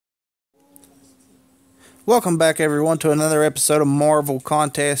Welcome back everyone to another episode of Marvel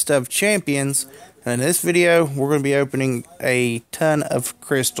Contest of Champions. And in this video we're going to be opening a ton of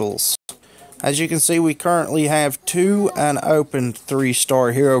crystals. As you can see, we currently have 2 unopened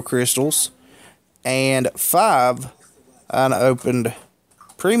 3-star hero crystals and 5 unopened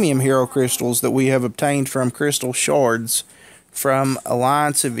premium hero crystals that we have obtained from crystal shards from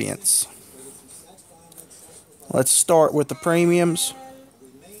Alliance events. Let's start with the premiums.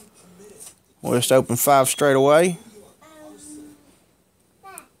 We'll just open 5 straight away.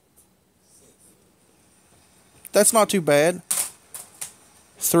 That's not too bad.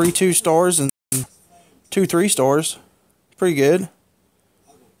 3 2-stars and 2 3-stars. Pretty good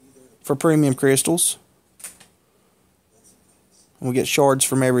for premium crystals. We get shards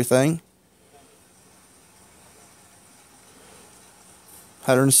from everything.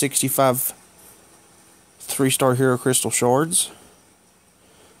 165 3-star hero crystal shards.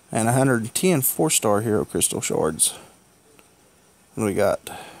 And 110 4-star hero crystal shards. What do we got?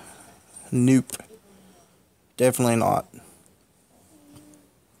 Nope. Definitely not.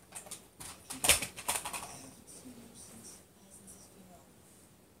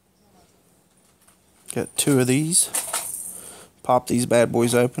 Got 2 of these. Pop these bad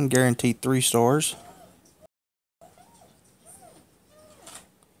boys open. Guaranteed 3 stars.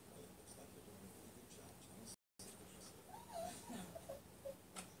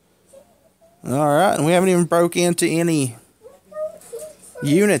 Alright, and we haven't even broke into any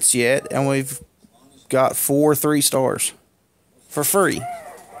units yet, and we've got 4 3-stars for free.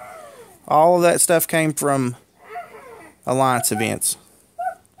 All of that stuff came from Alliance events.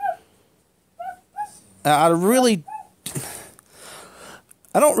 Now, I don't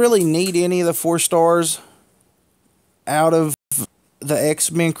really need any of the 4 stars out of the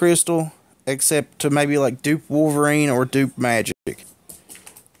X-Men crystal, except to maybe like dupe Wolverine or dupe Magic.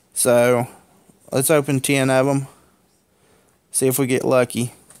 So let's open 10 of them. See if we get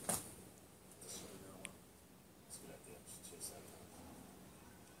lucky.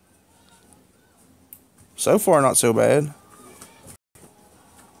 So far, not so bad.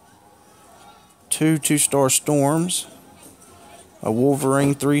 2 2-star Storms. A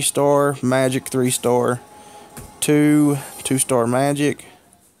Wolverine 3-star. Magic 3-star. 2 2-star Magic.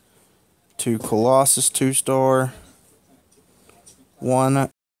 2 Colossus 2-star. 1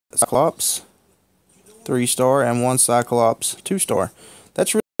 Cyclops 3-star and 1 Cyclops 2-star.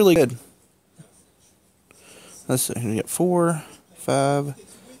 That's really good. Let's see, we got 4, 5,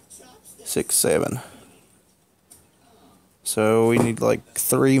 6, 7. So we need like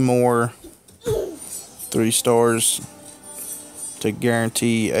 3 more 3-stars to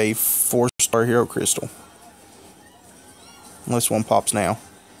guarantee a 4-star hero crystal. Unless one pops now.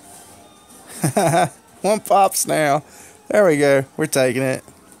 One pops now. There we go. We're taking it.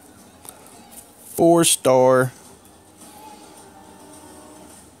 4-star.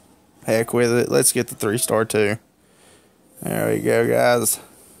 Heck with it. Let's get the 3-star too. There we go, guys.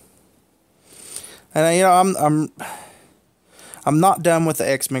 And you know, I'm not done with the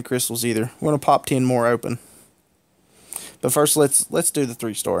X-Men crystals either. We're gonna pop 10 more open. But first, let's do the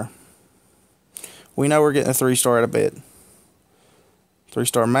 3-star. We know we're getting a 3-star at a bit.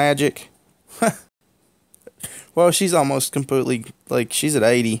 3-star Magic. Well, she's almost completely, like, she's at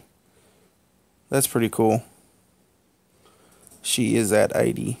 80. That's pretty cool. She is at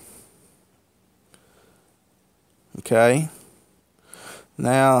 80. Okay.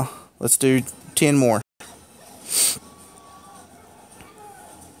 Now, let's do 10 more.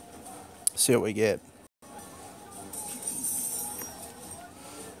 See what we get.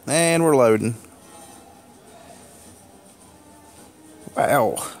 And we're loading.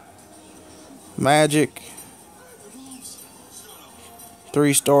 Wow. Magic.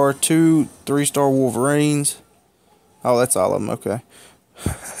 3-star, 2 3-star Wolverines. Oh, that's all of them. Okay.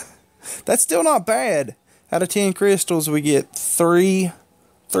 That's still not bad. Out of 10 crystals, we get 3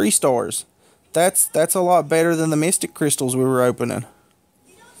 3-stars. That's a lot better than the Mystic crystals we were opening.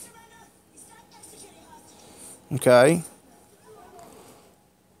 Okay.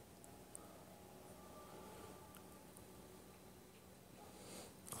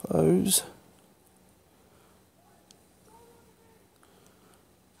 Close.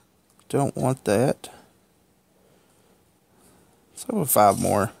 Don't want that. Let's open 5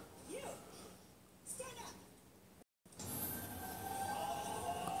 more.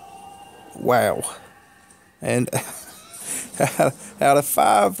 Wow. And out of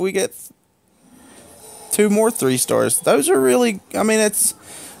 5, we get 2 more 3-stars. Those are really, I mean, it's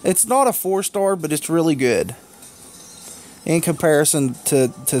not a 4-star, but it's really good. In comparison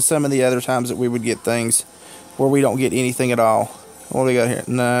to some of the other times that we would get things where we don't get anything at all. What do we got here?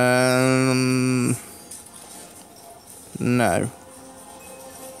 No.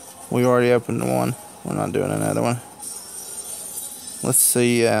 We already opened one. We're not doing another one. Let's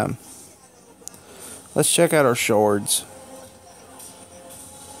see. Let's check out our shards.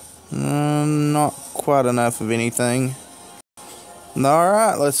 Not quite enough of anything.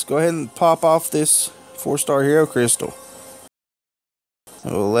 Alright, let's go ahead and pop off this 4-star hero crystal.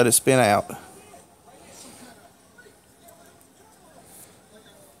 We'll let it spin out.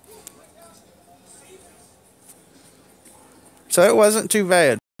 So it wasn't too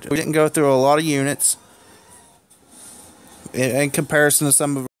bad. We didn't go through a lot of units. In comparison to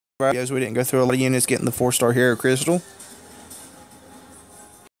some of our videos, we didn't go through a lot of units getting the 4-star hero crystal.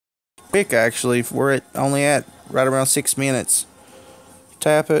 Quick, actually. We're only at right around 6 minutes.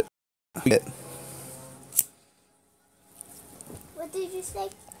 Tap it. What did you say?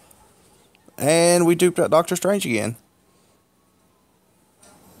 And we duped out Doctor Strange again.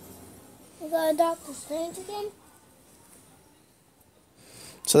 You got a Doctor Strange again?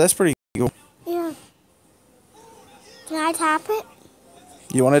 So that's pretty cool. Yeah. Can I tap it?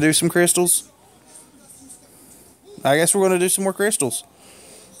 You want to do some crystals? I guess we're going to do some more crystals.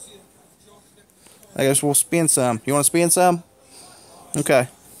 I guess we'll spin some. You want to spin some? Okay.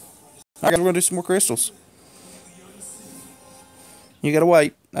 I guess we're going to do some more crystals. You got to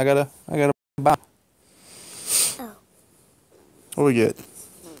wait. I got to buy. Oh. What do we get?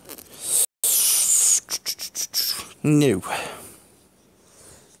 No.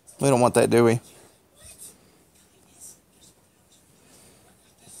 We don't want that, do we?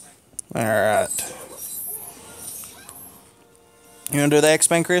 Alright. You want to do the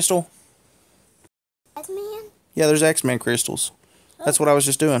X-Men crystal? X-Men? Yeah, there's X-Men crystals. That's what I was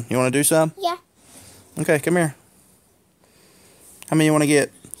just doing. You want to do some? Yeah. Okay, come here. How many you want to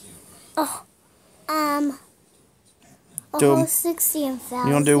get? Oh. Do 'em. Whole 60,000.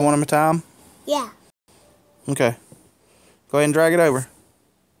 You want to do one at a time? Yeah. Okay. Go ahead and drag it over.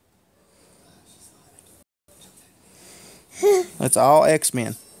 That's all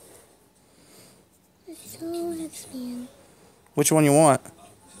X-Men. It's all X-Men. Which one you want?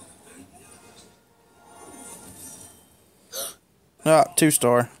 Ah,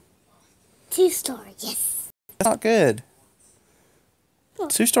 2-star. 2-star, yes. That's not good.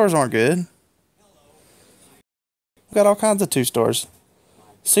 2 stars aren't good. We've got all kinds of 2 stars.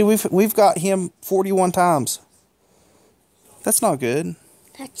 See, we've got him 41 times. That's not good.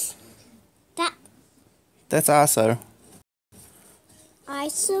 That's ISO.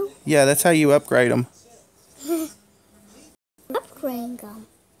 ISO? Yeah, that's how you upgrade them. Upgrade them.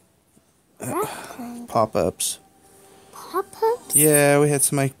 Pop-ups. Pop-ups? Yeah, we had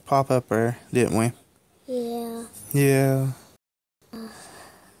some pop-up there, didn't we? Yeah. Yeah.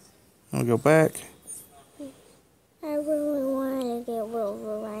 I'll go back. I really wanted to get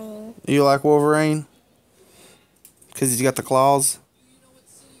Wolverine. You like Wolverine? Because he's got the claws?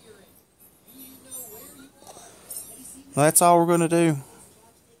 Well, that's all we're going to do.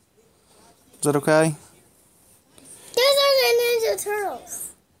 Is that okay? Those are the Ninja Turtles.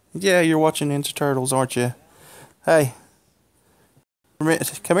 Yeah, you're watching Ninja Turtles, aren't you? Hey.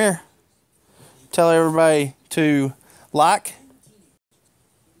 Come here. Tell everybody to like.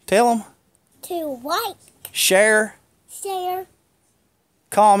 Tell them. To like. Share. Share.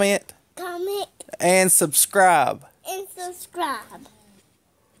 Comment. Comment. And subscribe. And subscribe.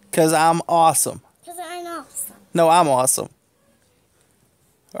 Because I'm awesome. Because I'm awesome. No, I'm awesome.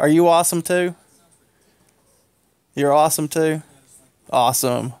 Are you awesome too? You're awesome too?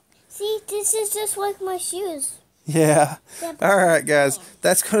 Awesome. See, this is just like my shoes. Yeah. Alright guys,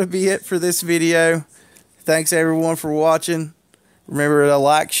 that's going to be it for this video. Thanks everyone for watching. Remember to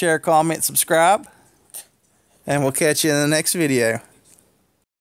like, share, comment, subscribe. And we'll catch you in the next video.